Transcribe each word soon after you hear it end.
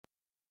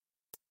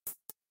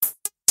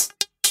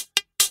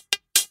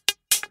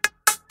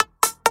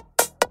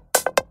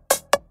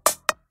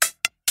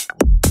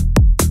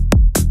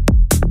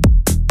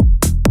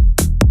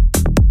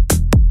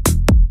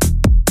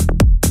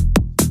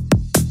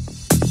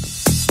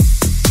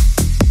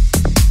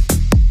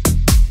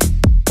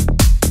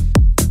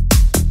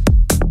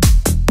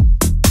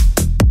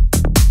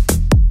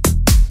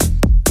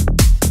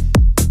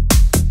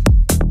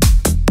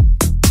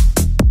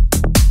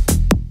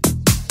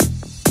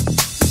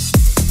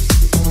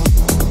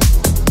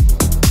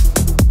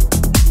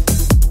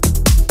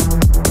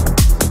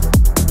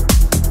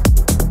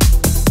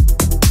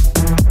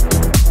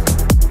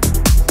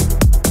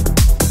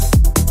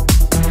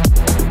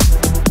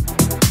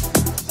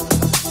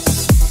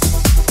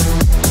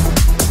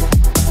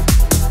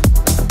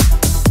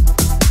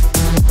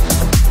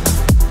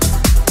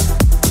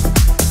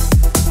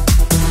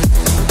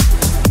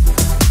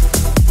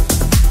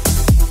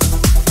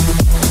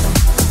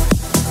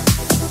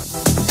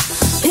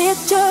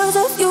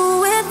Pictures of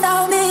you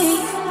without me.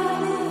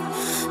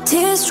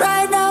 Tears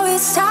right now,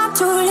 it's time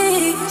to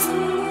leave.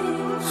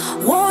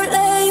 Won't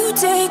let you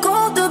take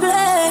all the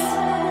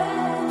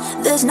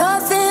blame. There's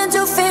nothing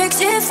to fix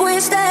if we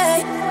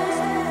stay.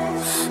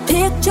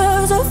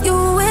 Pictures of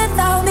you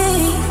without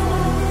me.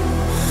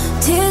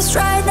 Tears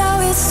right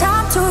now, it's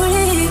time to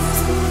leave.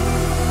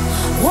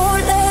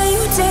 Won't let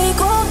you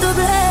take all the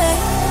blame.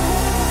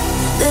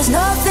 There's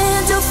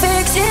nothing to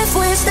fix if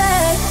we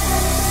stay.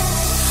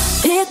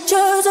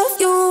 Pictures of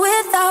you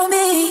without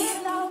me.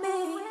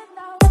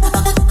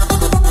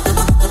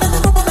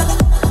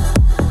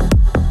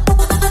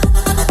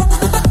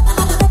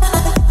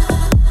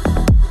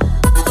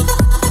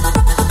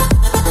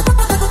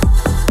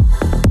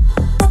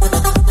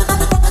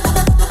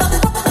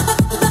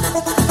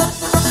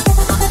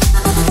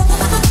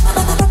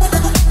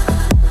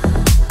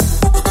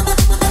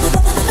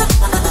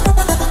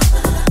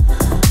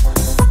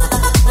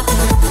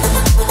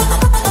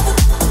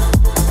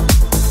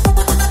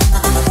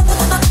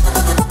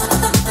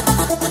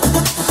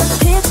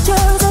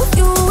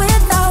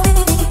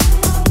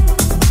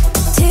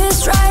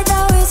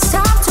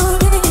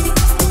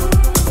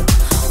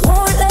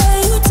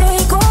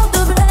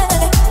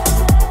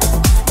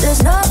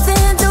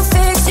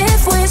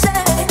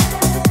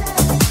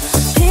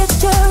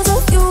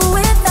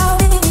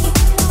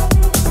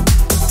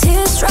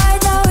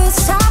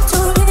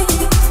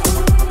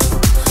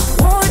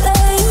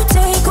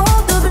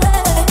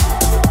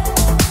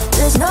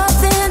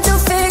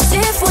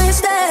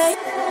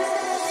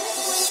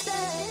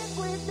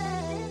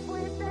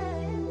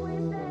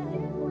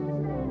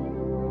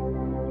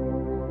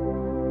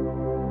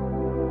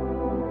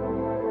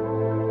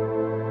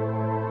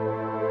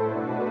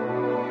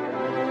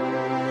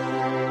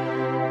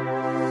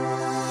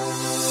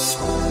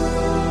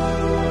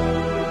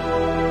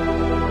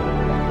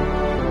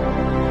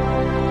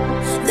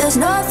 There's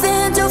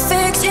nothing to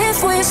fix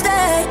if we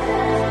stay.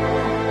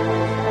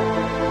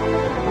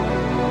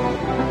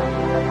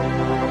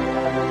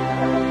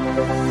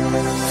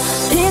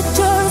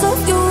 Pictures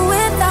of you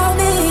without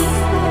me.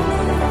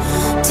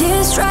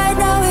 Tears right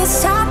now,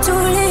 it's time to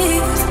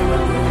leave.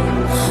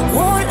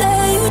 Won't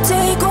let you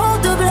take all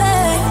the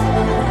blame.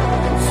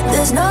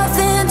 There's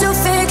nothing to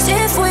fix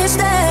if we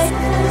stay.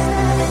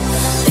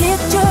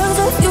 Pictures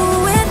of you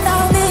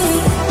without me.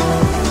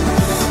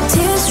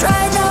 Tears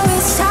right now,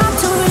 it's time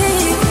to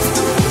leave.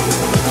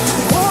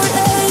 Won't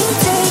let you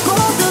take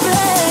all the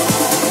blame.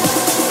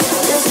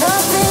 There's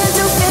nothing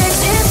to fix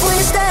if we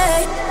stay.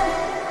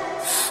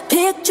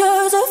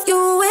 Pictures of you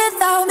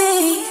without me.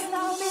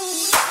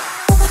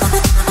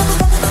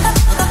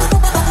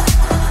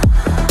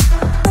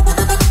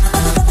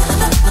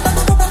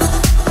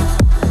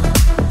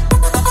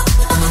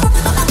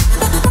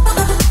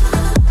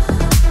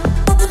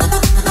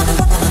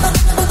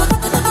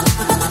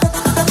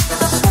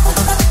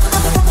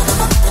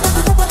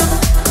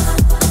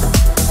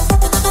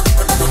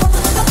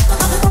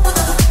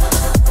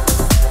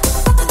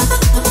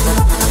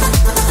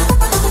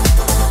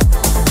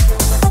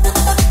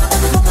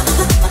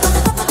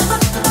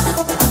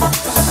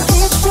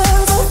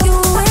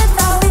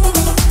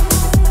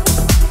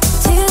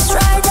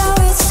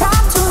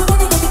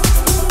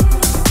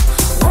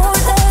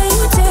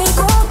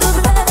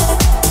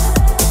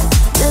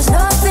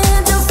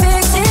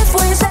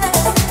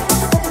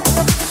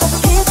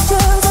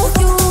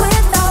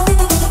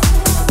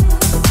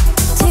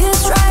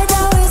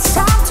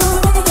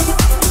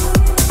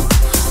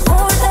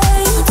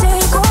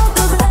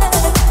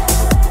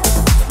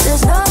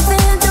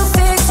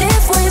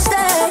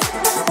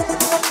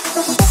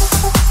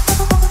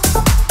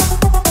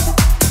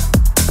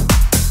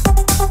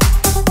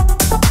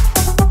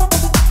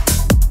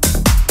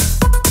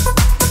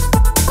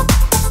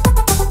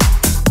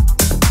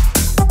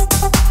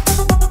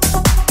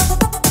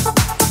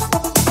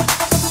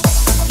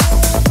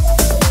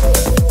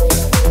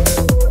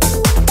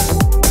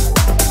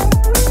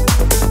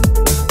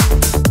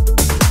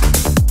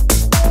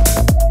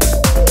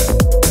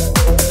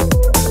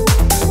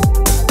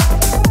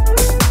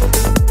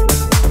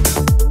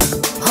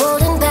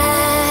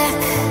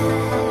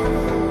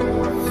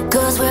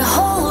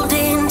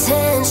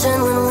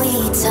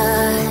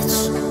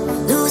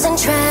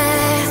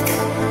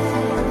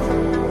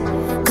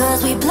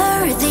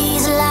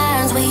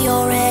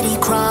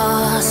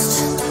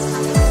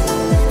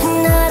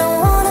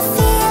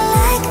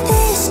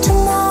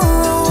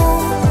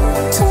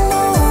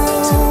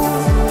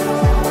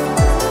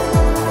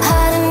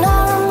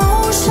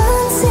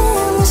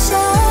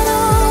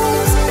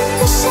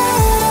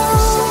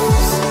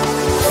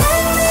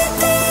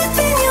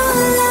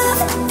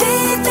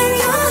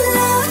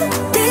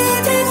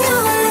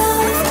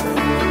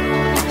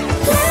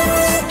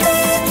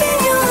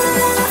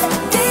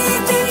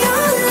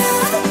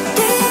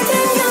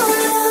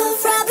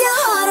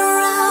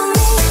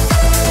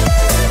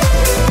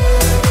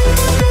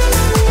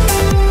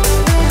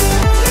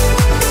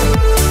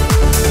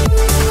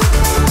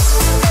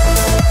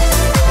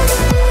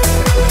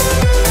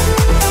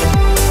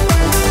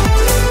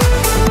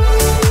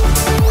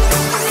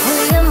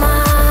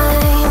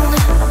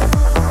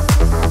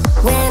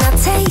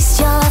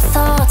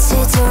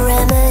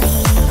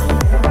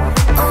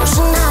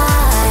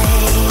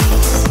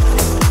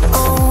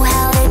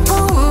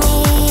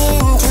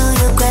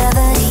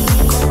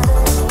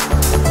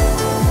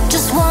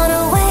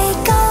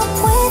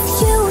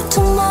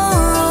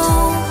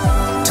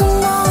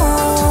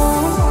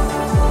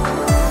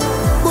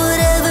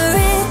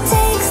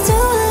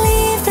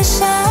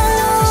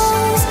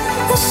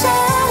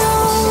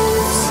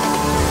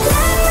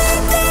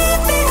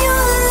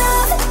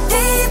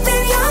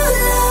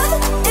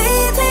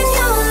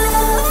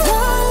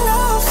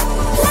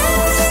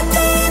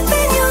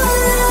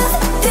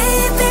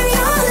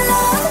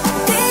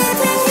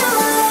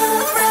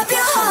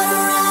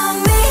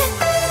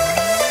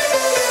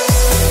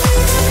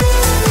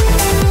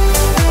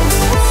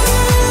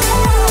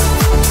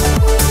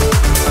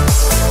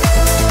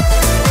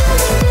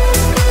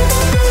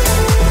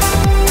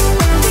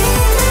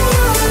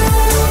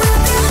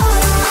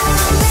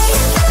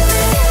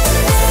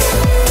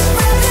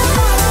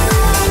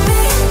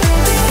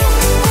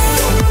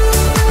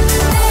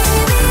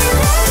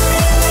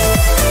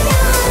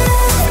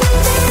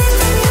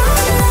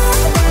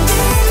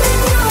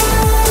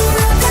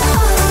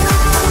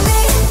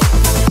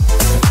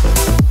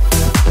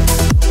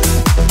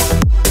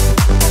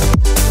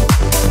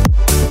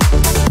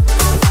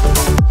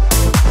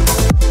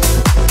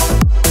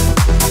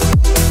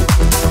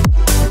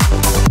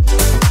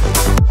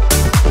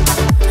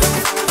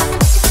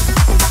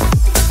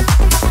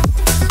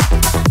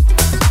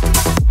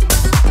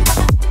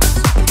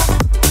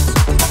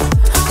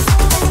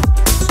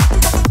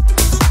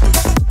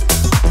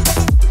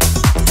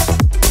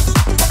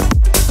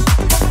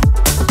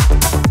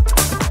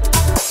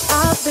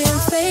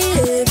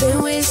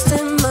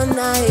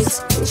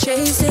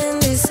 chasing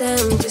these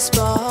empty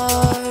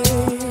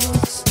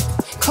sparks.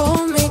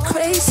 Call me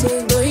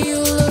crazy, but you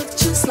look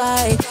just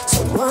like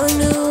someone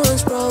who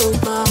once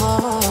broke my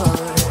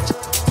heart.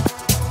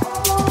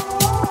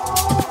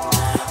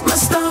 My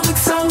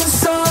stomach's on the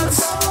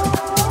sauce,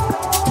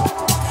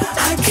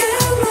 I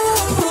can't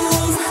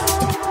move.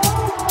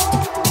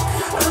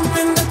 I'm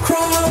in the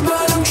crowd,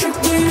 but I'm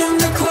tripping in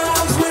the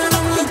clouds when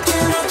I'm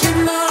looking at you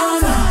now.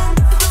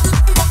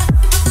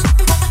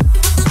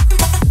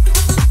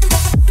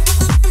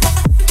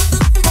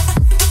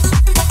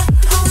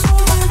 I'm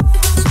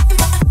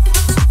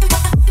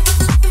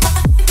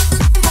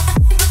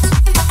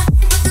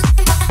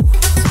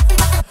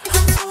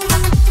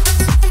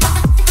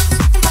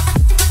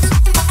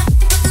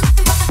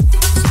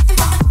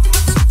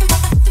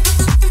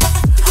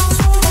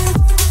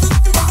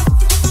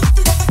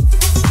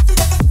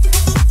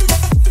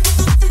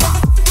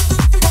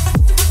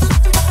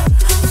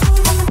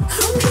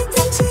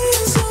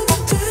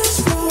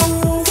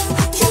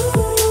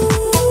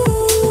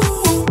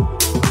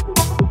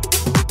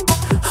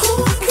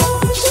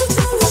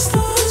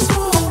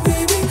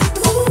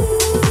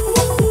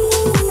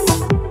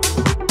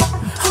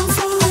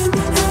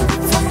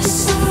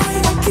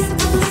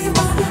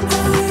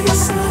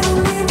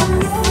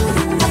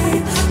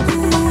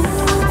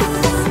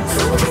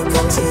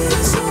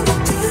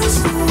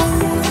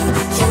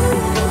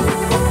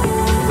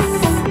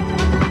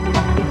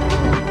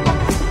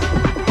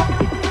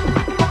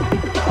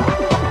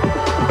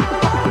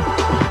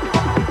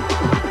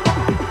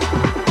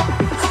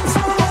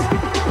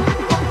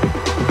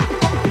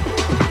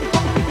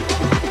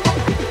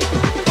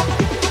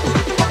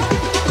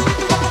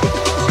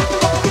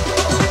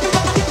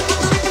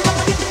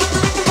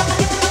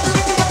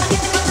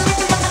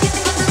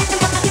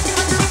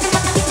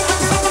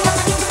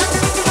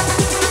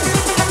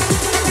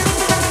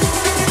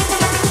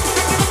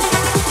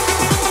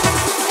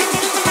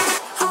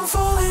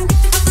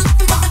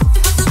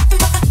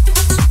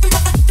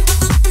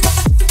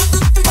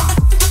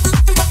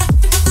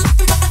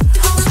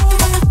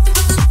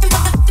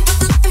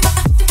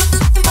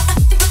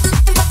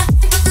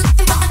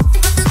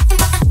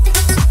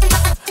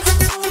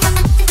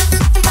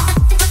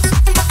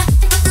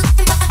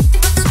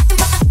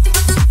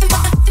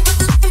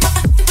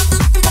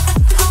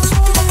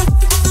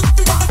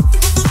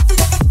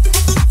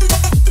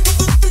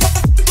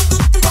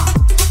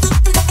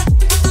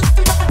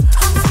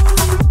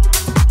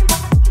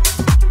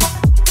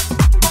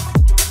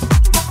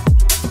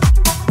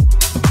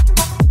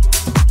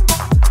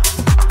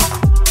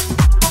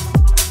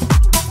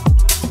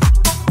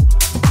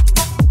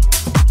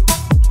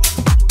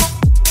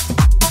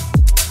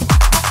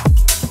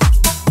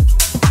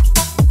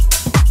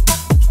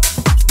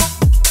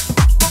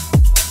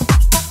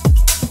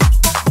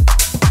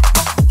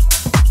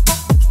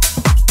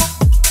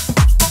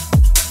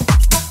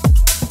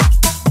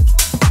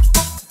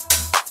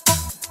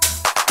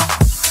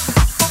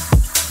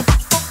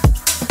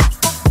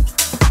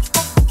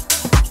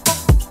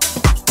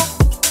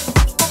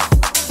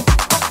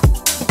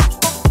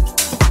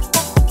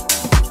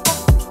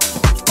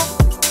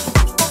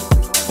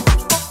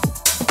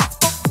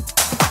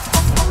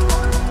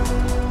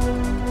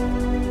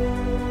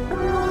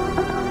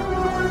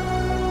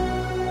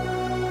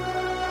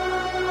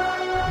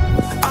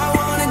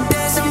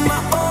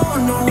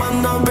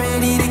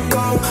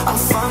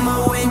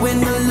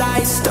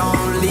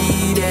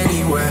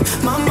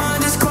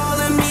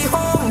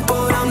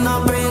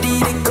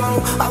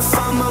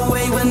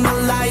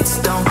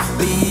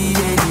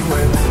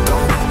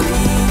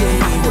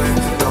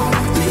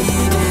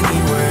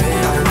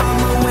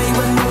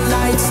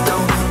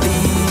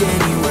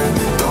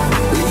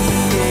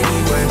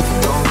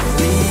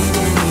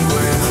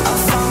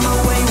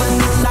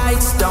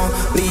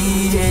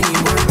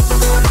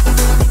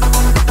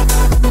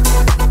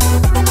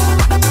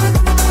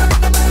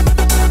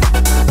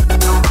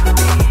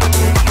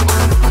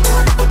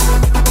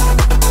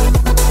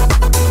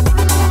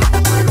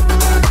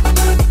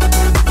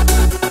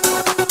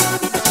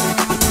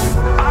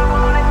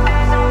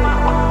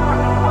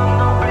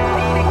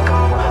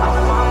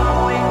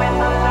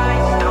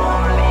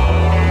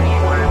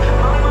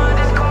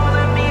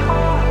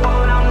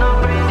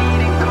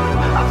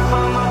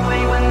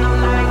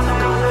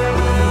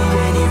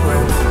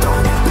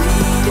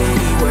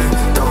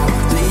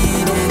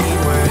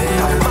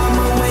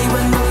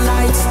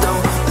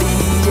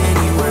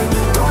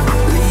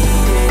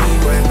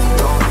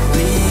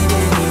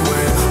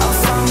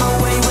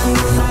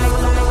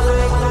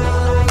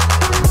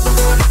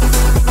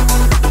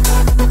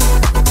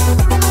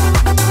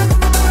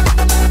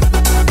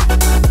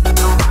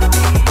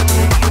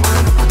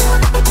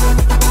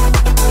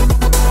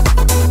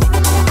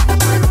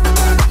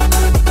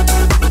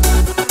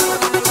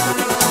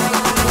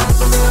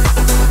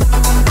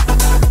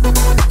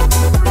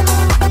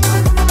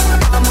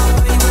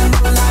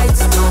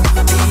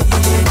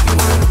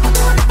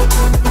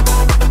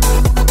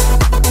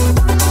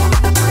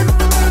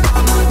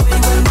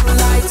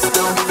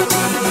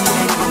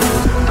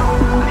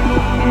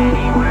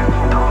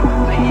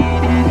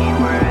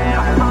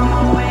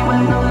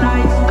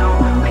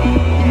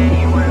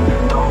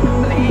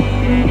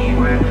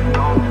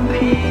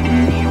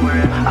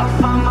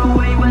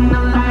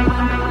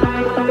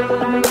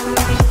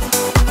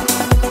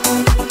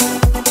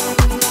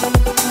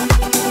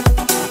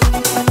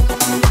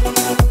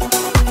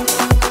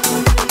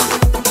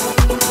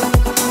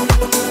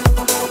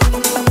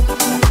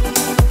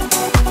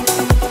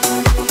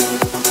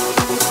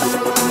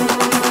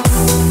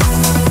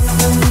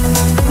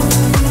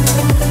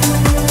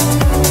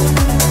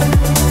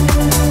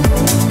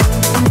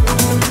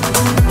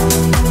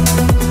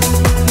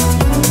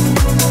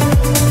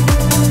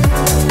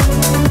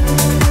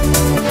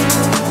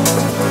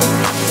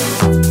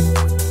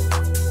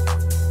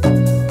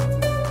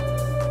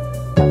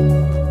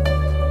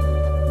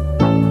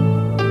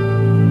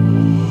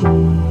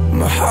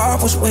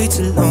way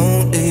too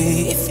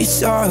lonely. If you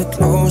saw it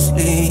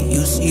closely,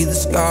 you see the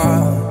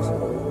scars.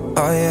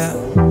 Oh yeah.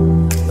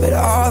 But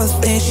all the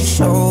things you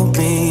showed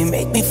me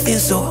make me feel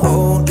so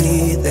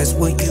holy. That's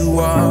what you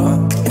are.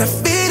 And I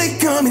feel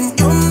it coming.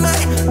 You're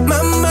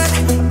my mind.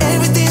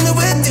 Everything that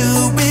we're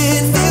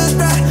doing feels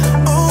right.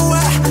 Oh,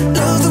 I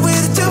love the way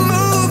that you're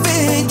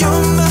moving.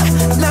 You're my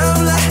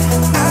limelight.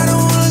 I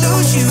don't wanna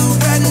lose you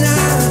right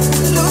now.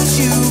 Lose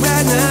you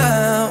right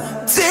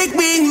now. Take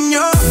me in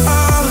your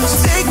arms.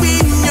 Take me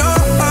in your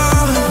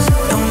arms.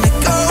 Don't let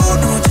go.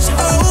 No, just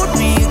hold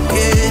me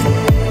again.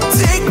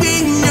 Take me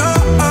in your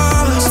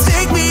arms.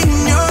 Take me in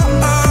your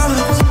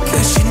arms.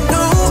 'Cause you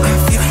know I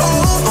feel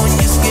whole on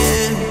your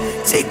skin.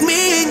 Take me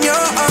in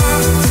your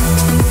arms.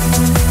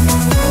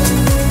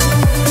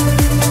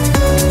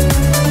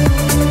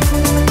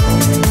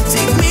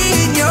 Take me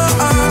in your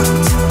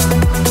arms.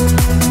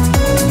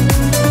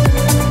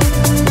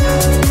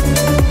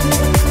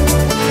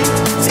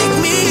 Take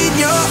me in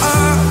your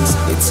arms.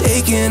 You're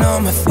taking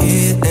all my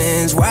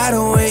feelings. Wide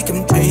awake,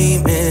 I'm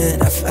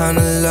dreaming. I found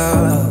a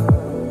love.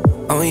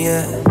 Oh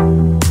yeah.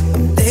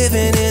 I'm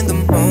living in the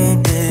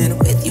moment.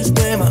 With you's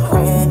where my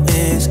home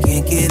is.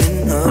 Can't get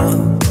enough.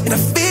 And I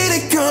feel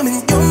it coming.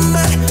 You're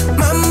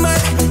my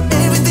mind.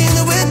 Everything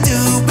that we're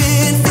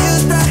doing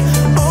feels right.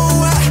 Oh,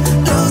 I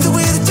love the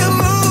way that you're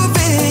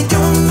moving.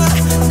 You're my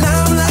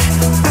limelight.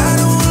 I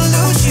don't wanna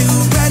lose you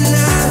right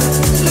now.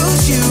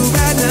 Lose you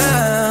right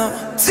now.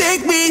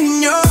 Take me in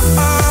your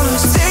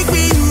arms. Take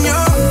me in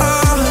your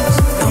arms.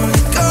 Don't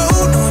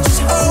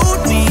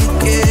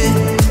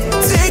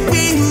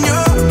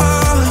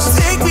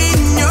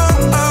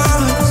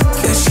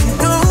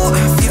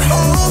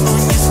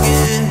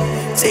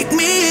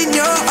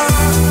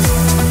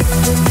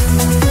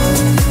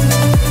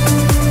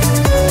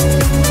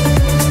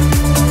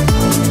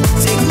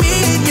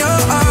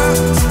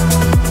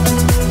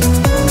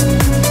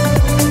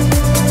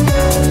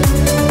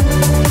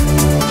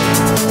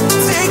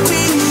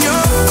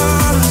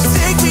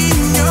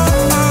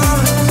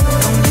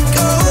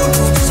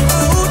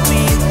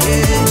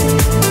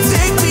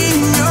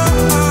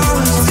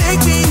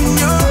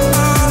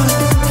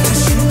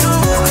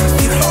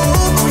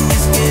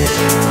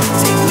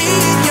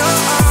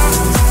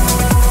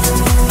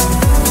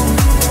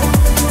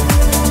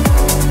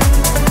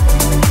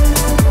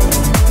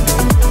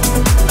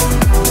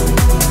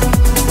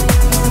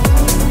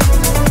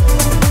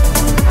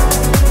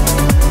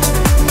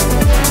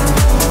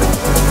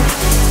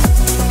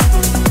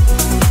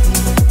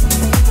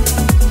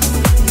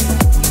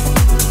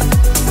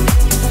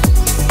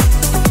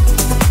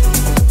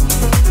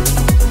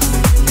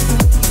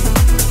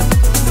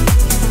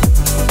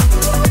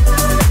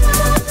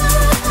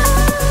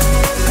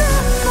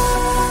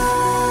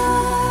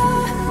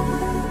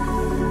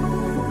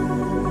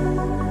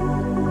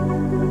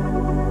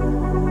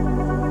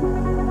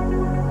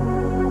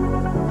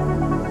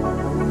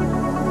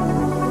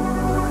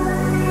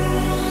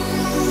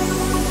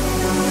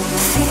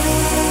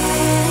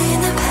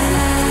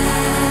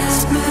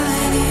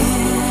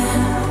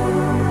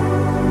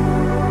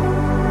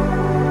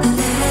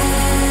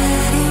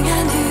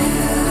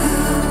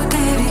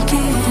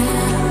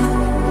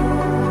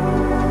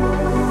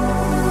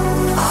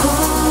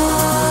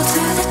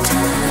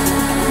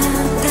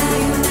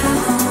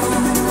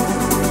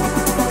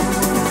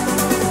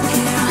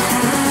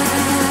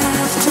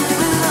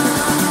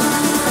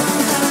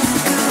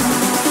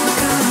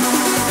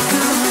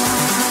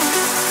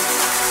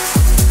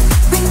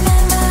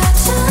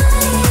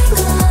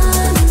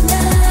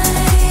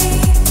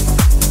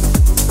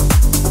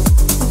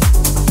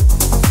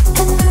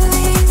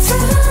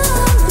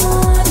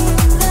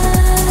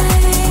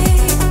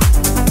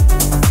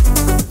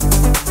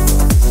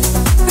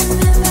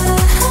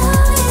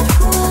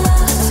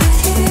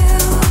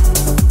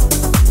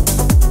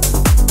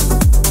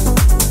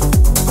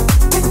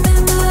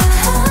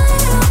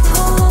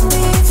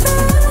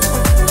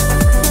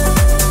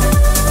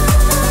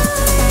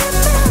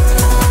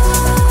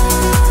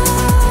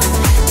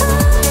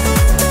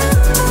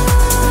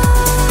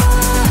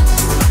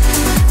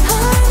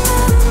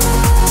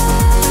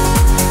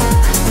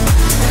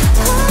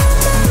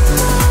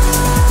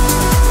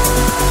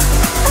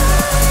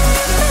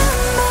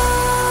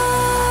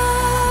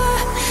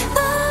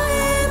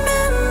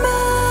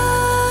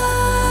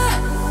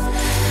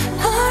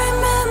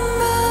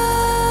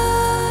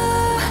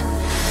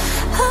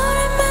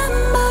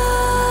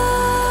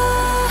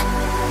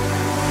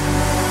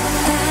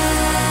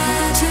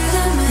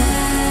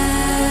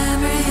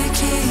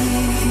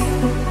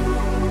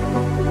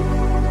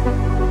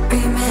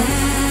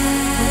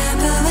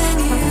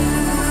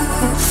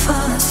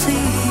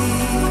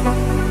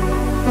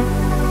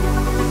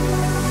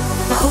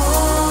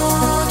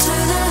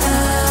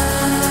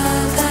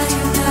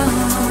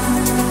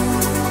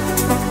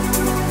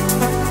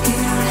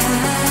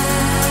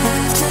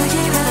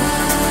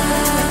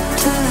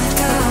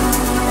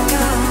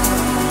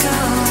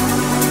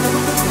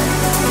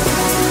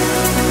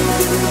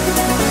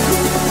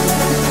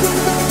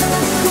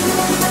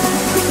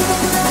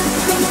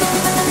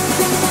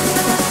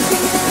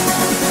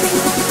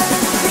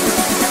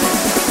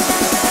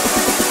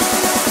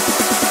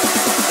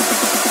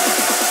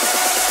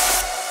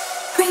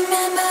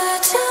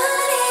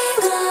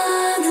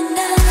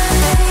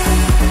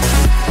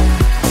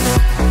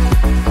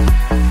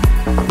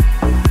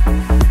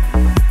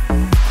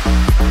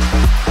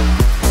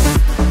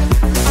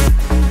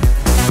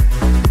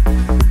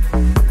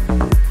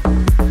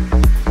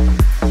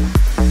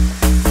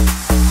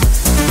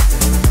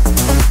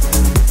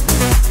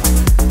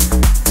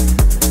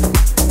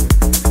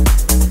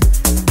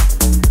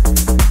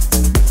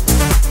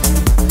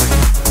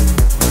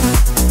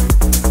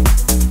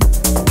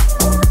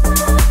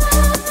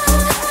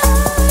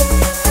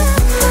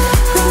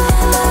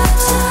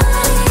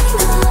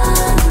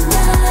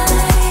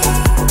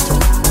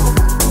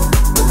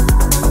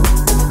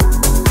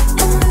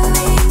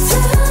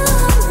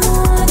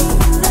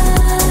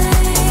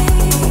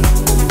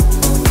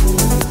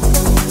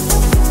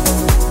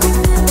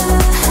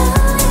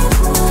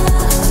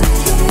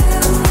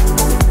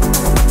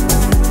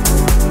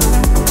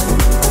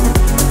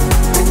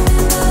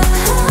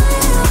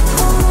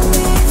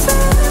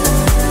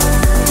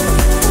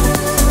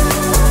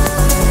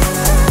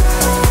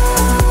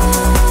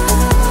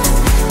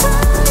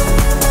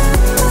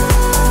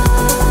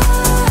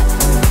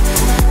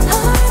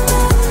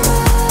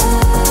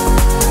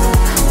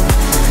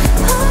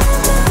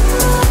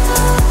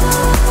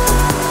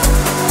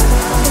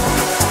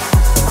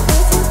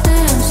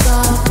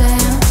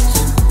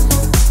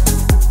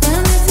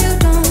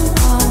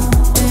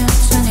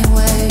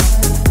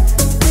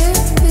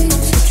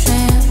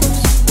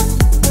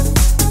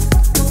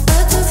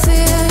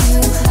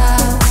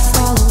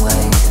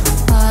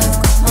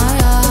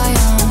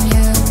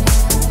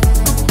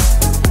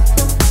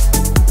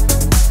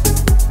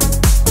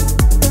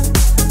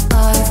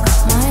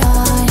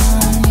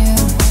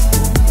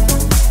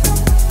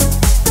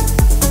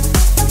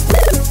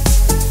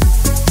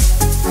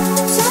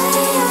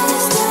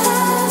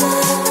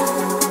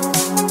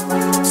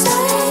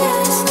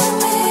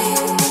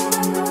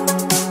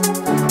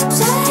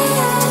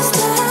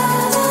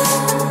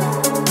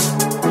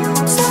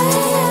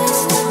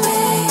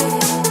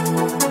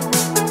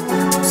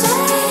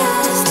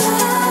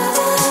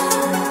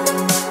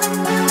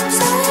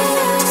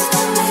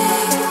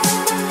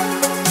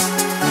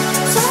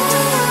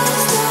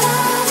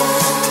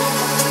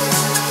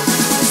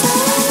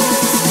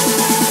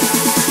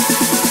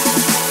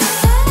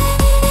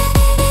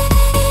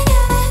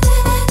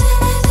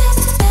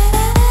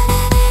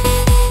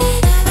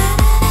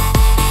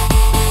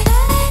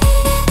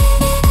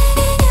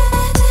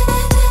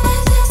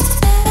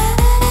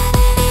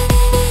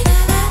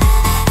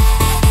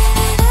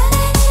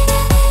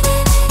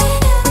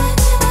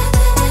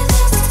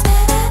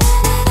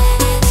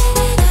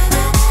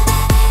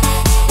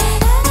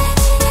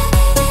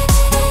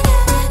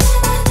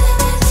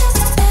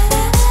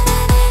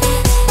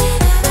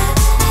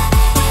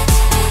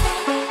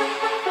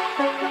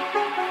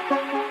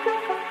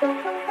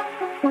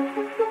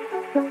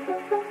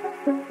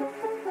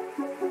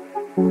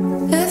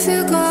If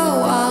you go,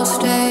 I'll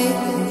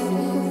stay.